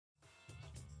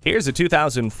Here's a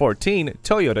 2014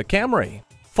 Toyota Camry.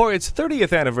 For its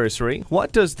 30th anniversary,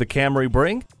 what does the Camry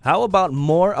bring? How about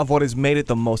more of what has made it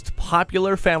the most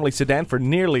popular family sedan for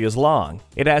nearly as long?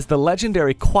 It has the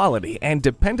legendary quality and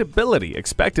dependability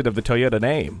expected of the Toyota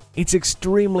name. It's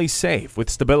extremely safe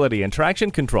with stability and traction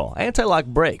control, anti-lock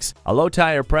brakes, a low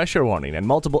tire pressure warning, and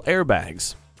multiple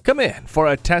airbags. Come in for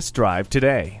a test drive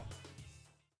today.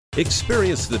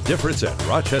 Experience the difference at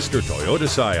Rochester Toyota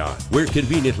Scion. We're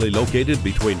conveniently located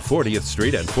between 40th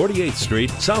Street and 48th Street,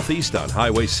 southeast on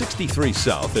Highway 63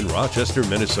 South in Rochester,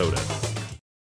 Minnesota.